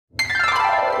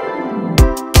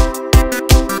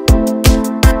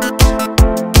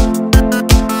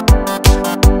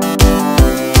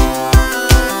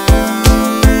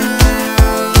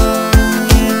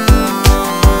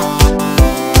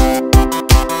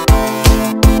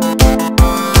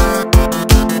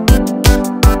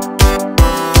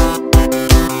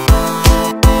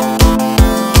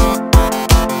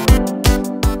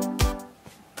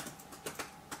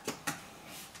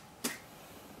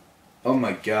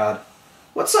god,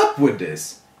 what's up with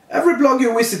this? Every blog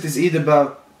you visit is either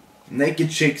about naked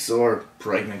chicks or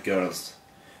pregnant girls.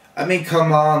 I mean,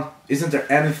 come on, isn't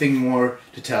there anything more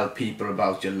to tell people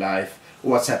about your life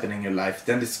or what's happening in your life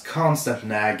than this constant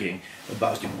nagging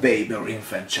about your baby or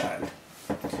infant child?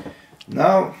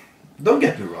 Now, don't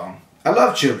get me wrong, I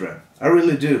love children, I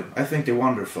really do, I think they're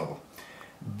wonderful.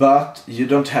 But you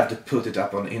don't have to put it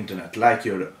up on the internet like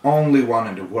you're the only one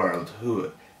in the world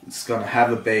who is gonna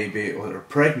have a baby or are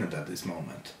pregnant at this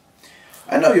moment.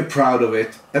 I know you're proud of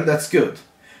it, and that's good.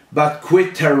 But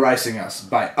quit terrorizing us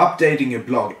by updating your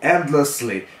blog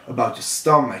endlessly about your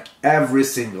stomach every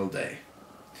single day.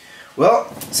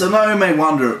 Well, so now you may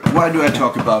wonder, why do I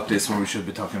talk about this when we should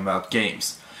be talking about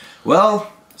games?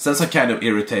 Well, since I'm kind of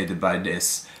irritated by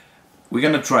this, we're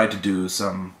gonna try to do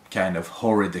some kind of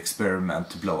horrid experiment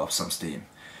to blow up some steam.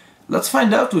 Let's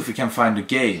find out if we can find a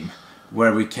game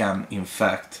where we can, in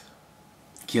fact,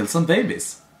 kill some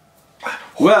babies.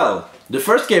 Well, the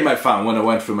first game I found when I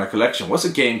went through my collection was a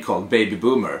game called Baby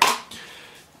Boomer.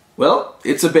 Well,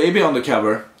 it's a baby on the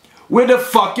cover with a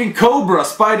fucking cobra,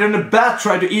 spider and a bat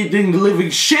try to eat the living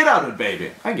shit out of the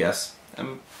baby. I guess. I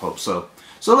hope so.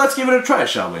 So let's give it a try,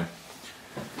 shall we?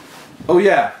 Oh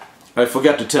yeah, I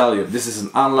forgot to tell you, this is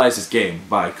an unlicensed game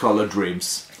by Color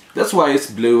Dreams. That's why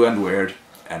it's blue and weird,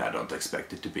 and I don't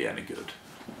expect it to be any good.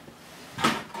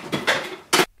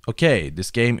 Okay,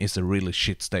 this game is a really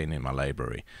shit stain in my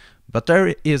library. But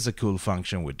there is a cool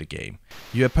function with the game.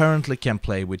 You apparently can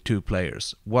play with two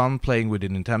players, one playing with a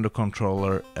Nintendo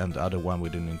controller and the other one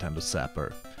with a Nintendo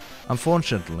Zapper.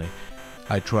 Unfortunately,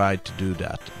 I tried to do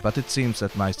that, but it seems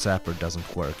that my Zapper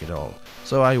doesn't work at all,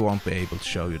 so I won't be able to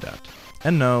show you that.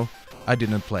 And no, I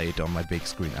didn't play it on my big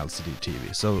screen LCD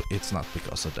TV, so it's not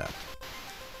because of that.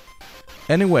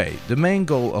 Anyway, the main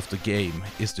goal of the game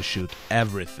is to shoot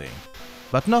everything.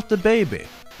 But not the baby.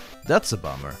 That's a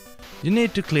bummer. You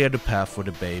need to clear the path for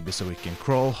the baby so it can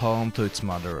crawl home to its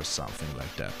mother or something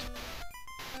like that.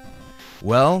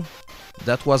 Well,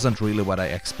 that wasn't really what I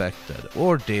expected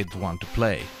or did want to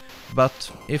play.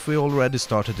 But if we already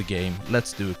started the game,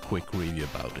 let's do a quick review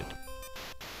about it.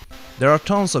 There are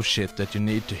tons of shit that you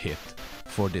need to hit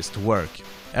for this to work.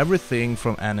 Everything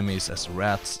from enemies as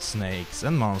rats, snakes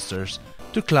and monsters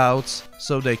to clouds,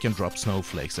 so they can drop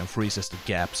snowflakes and freezes the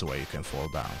gaps where you can fall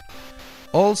down.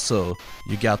 Also,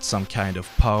 you got some kind of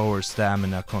power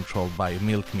stamina controlled by a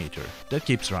milk meter that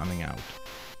keeps running out.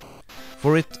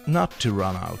 For it not to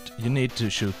run out, you need to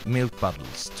shoot milk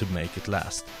bottles to make it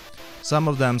last. Some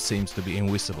of them seems to be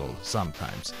invisible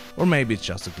sometimes, or maybe it's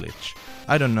just a glitch.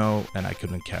 I don't know and I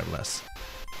couldn't care less.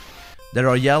 There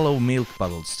are yellow milk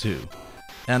bottles too,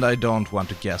 and I don't want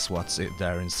to guess what's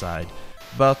there inside.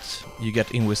 But you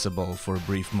get invisible for a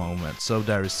brief moment, so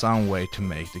there is some way to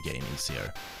make the game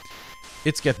easier.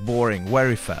 It gets boring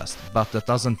very fast, but that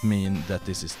doesn't mean that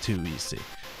this is too easy.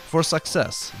 For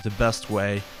success, the best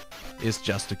way is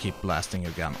just to keep blasting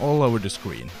your gun all over the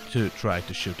screen to try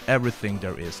to shoot everything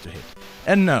there is to hit.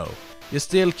 And no, you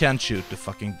still can't shoot the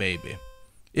fucking baby.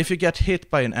 If you get hit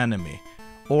by an enemy,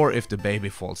 or if the baby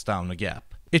falls down a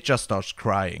gap, it just starts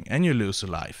crying and you lose a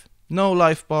life. No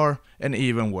life bar, and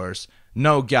even worse,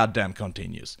 no goddamn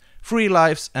continues. 3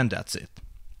 lives and that's it.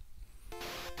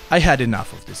 I had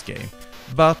enough of this game,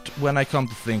 but when I come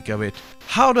to think of it,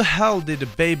 how the hell did the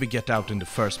baby get out in the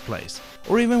first place?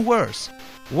 Or even worse,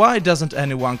 why doesn't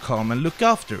anyone come and look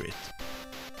after it?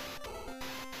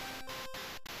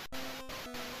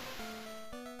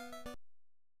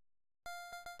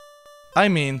 I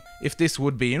mean, if this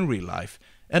would be in real life,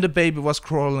 and the baby was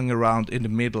crawling around in the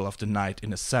middle of the night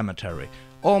in a cemetery,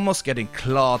 almost getting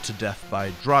clawed to death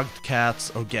by drugged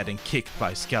cats or getting kicked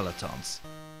by skeletons.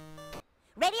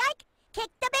 Ready, Ike? Kick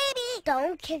the baby!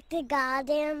 Don't kick the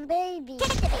goddamn baby.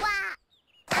 Kick it!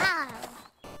 Ow.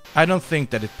 I don't think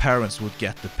that the parents would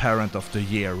get the Parent of the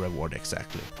Year reward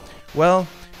exactly. Well,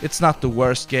 it's not the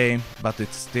worst game, but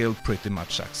it's still pretty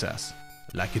much success.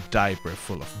 Like a diaper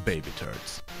full of baby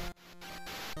turds.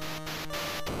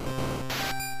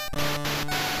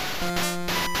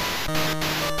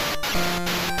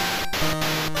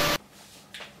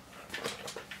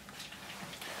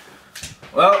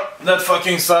 Well, that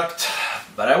fucking sucked.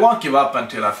 But I won't give up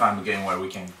until I find a game where we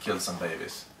can kill some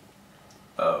babies.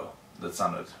 Oh, that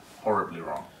sounded horribly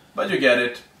wrong. But you get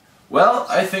it. Well,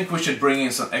 I think we should bring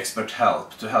in some expert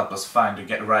help to help us find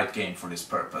the right game for this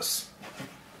purpose.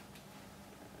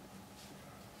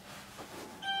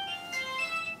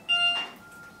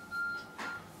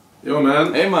 Yo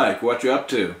man. Hey Mike, what you up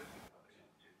to?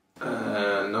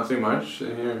 Nothing much.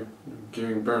 Here,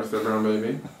 giving birth to a brown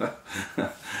baby.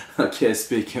 Okay,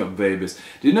 speaking of babies,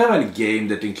 do you know any game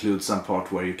that includes some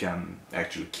part where you can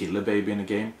actually kill a baby in a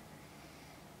game?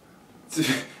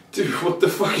 Dude, what the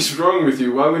fuck is wrong with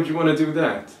you? Why would you want to do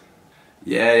that?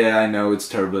 Yeah, I know it's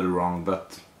terribly wrong,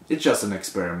 but it's just an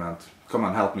experiment. Come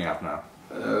on, help me out now.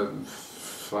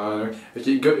 Fine.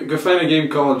 Okay, go find a game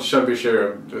called Chubby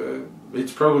Cherub.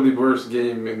 It's probably the worst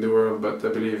game in the world, but I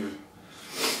believe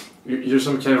you're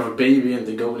some kind of a baby and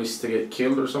the goal is to get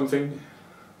killed or something.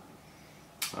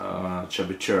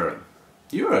 Chubby Cherub.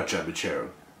 You're a Chubby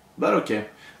Cherub. But okay.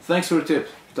 Thanks for the tip.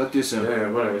 Talk to you soon. Yeah,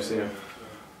 whatever, see ya.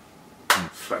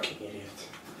 Fucking idiot.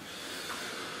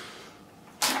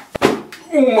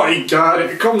 Oh my god,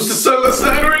 it comes to sell a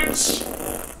sandwich!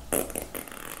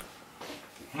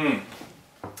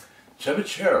 Chubby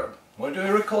Cherub. Where do I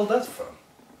recall that from?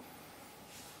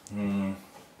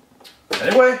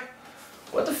 Anyway,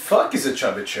 what the fuck is a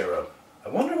Chubby Cherub? I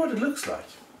wonder what it looks like.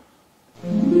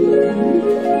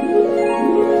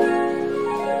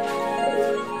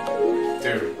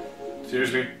 Dude,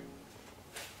 seriously?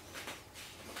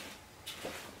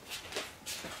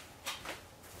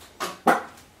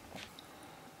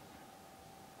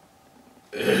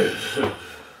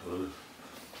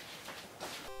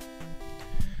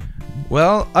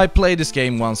 Well, I played this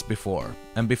game once before,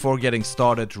 and before getting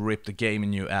started to rip the game a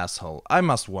new asshole, I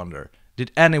must wonder,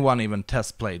 did anyone even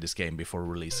test play this game before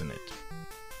releasing it?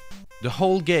 The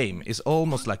whole game is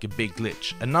almost like a big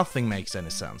glitch and nothing makes any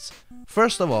sense.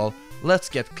 First of all, let's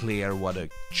get clear what a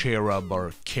cherub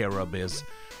or cherub is.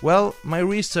 Well, my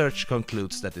research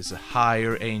concludes that it's a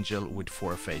higher angel with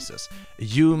 4 faces. A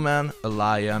human, a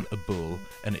lion, a bull,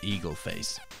 and an eagle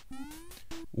face.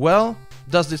 Well,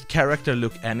 does this character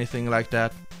look anything like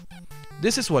that?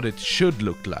 This is what it should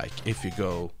look like if you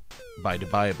go by the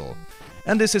Bible.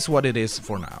 And this is what it is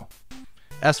for now.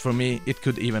 As for me, it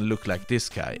could even look like this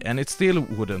guy, and it still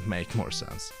wouldn't make more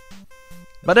sense.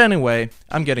 But anyway,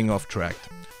 I'm getting off track.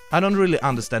 I don't really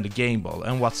understand the game ball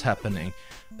and what's happening,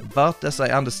 but as I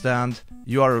understand,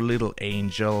 you are a little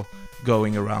angel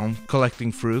going around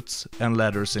collecting fruits and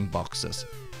letters in boxes,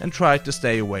 and try to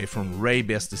stay away from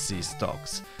rabies disease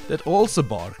dogs that also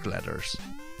bark letters.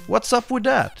 What's up with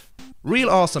that?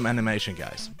 Real awesome animation,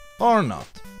 guys. Or not.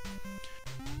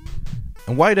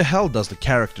 And why the hell does the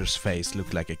character's face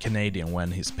look like a Canadian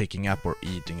when he's picking up or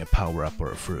eating a power-up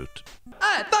or a fruit?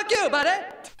 Hey, fuck you, buddy!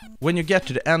 When you get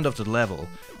to the end of the level,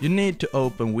 you need to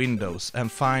open windows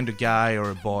and find a guy or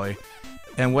a boy,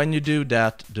 and when you do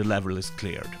that, the level is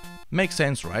cleared. Makes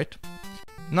sense, right?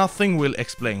 Nothing will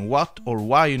explain what or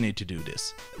why you need to do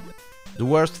this. The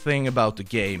worst thing about the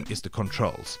game is the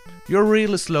controls. You're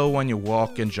really slow when you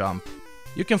walk and jump.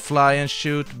 You can fly and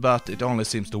shoot, but it only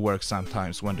seems to work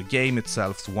sometimes when the game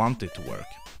itself wants it to work.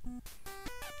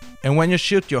 And when you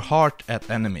shoot your heart at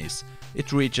enemies,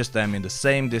 it reaches them in the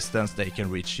same distance they can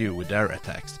reach you with their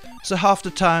attacks. So half the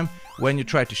time, when you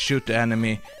try to shoot the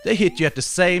enemy, they hit you at the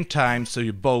same time, so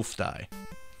you both die.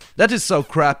 That is so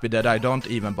crappy that I don't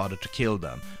even bother to kill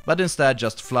them, but instead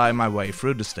just fly my way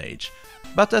through the stage.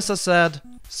 But as I said,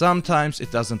 sometimes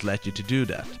it doesn't let you to do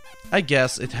that. I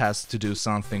guess it has to do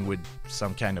something with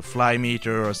some kind of fly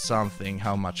meter or something,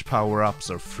 how much power-ups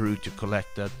or fruit you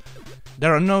collected.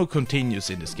 There are no continues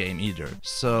in this game either,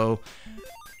 so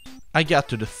I got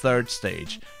to the 3rd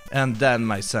stage and then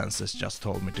my senses just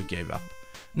told me to give up.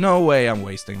 No way I'm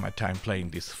wasting my time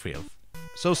playing this filth.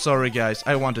 So sorry guys,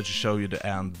 I wanted to show you the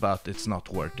end, but it's not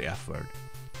worth the effort.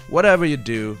 Whatever you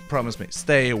do, promise me,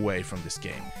 stay away from this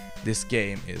game. This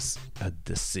game is a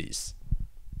disease.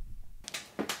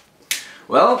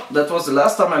 Well, that was the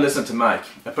last time I listened to Mike.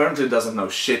 Apparently he doesn't know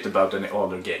shit about any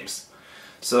older games.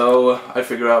 So I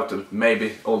figured out that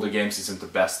maybe older games isn't the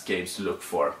best games to look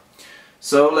for.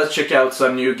 So let's check out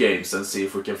some new games and see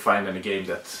if we can find any game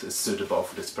that is suitable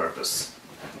for this purpose.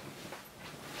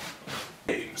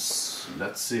 Games.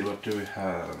 Let's see, what do we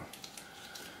have?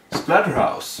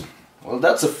 Splatterhouse. Well,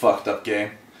 that's a fucked up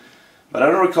game. But I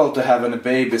don't recall to have any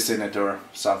babies in it or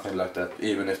something like that,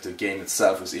 even if the game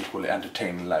itself is equally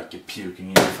entertaining like a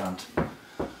puking infant.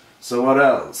 So what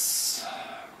else?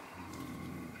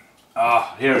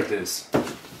 Ah, here it is.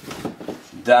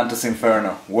 Dante's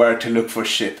Inferno. Where to look for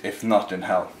shit if not in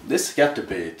hell. This got to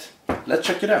be it. Let's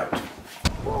check it out.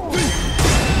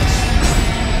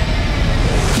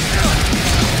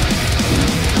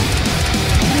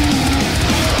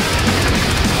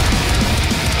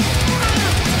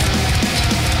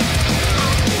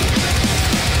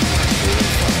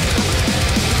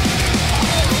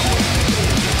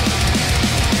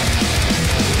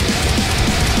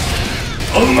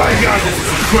 Oh my god, this is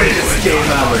the greatest game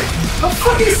ever! How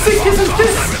fucking sick isn't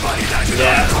this?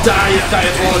 Yeah, die,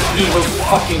 diabolic evil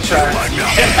fucking child.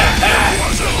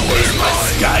 Where's my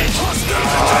skite?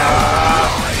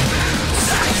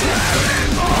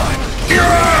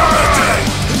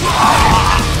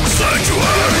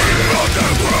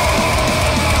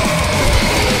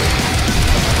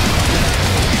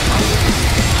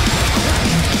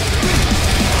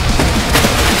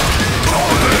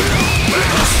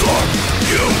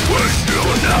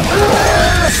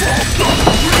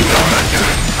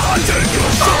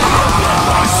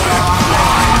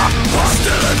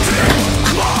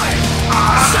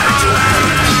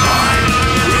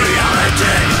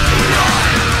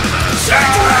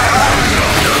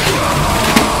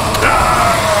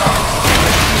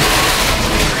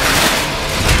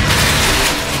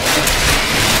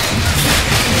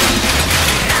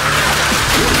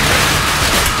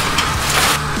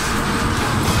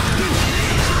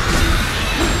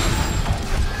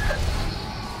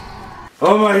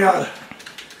 Oh my god,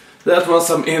 that was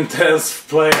some intense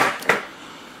play.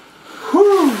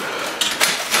 Whew.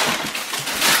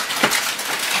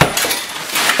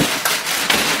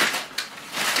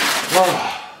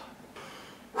 Oh.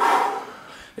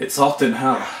 It's hot in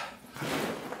hell.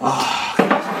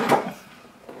 Oh.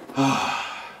 Oh.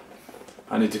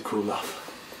 I need to cool off.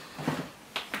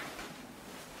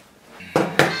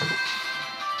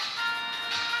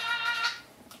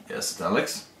 Yes, it's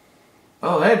Alex.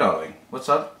 Oh, hey darling, what's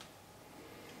up?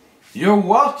 You're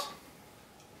what?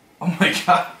 Oh my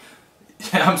god,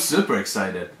 yeah, I'm super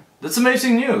excited. That's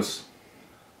amazing news.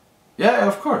 Yeah,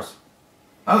 of course.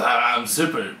 I'm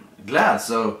super glad,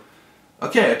 so...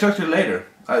 Okay, I'll talk to you later.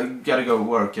 I gotta go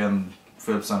work and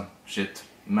film some shit.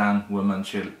 Man, woman,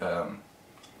 chill,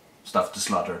 stuff to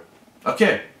slaughter.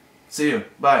 Okay, see you,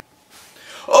 bye.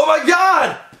 Oh my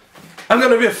god! I'm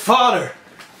gonna be a father!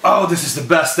 Oh, this is the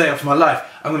best day of my life.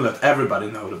 I'm gonna let everybody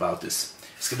know about this.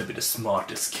 He's gonna be the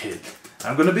smartest kid.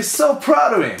 I'm gonna be so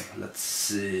proud of him. Let's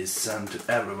see, send to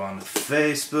everyone on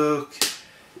Facebook.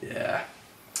 Yeah.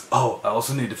 Oh, I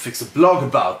also need to fix a blog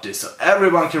about this so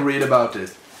everyone can read about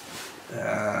it.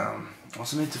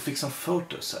 Also need to fix some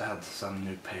photos. I had some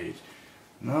new page.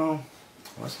 No,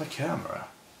 where's my camera?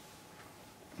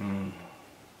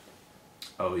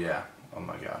 Oh yeah, oh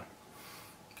my god.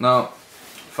 No,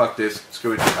 fuck this,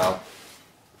 screw it now.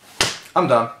 I'm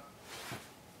done.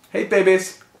 Hey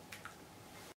babies!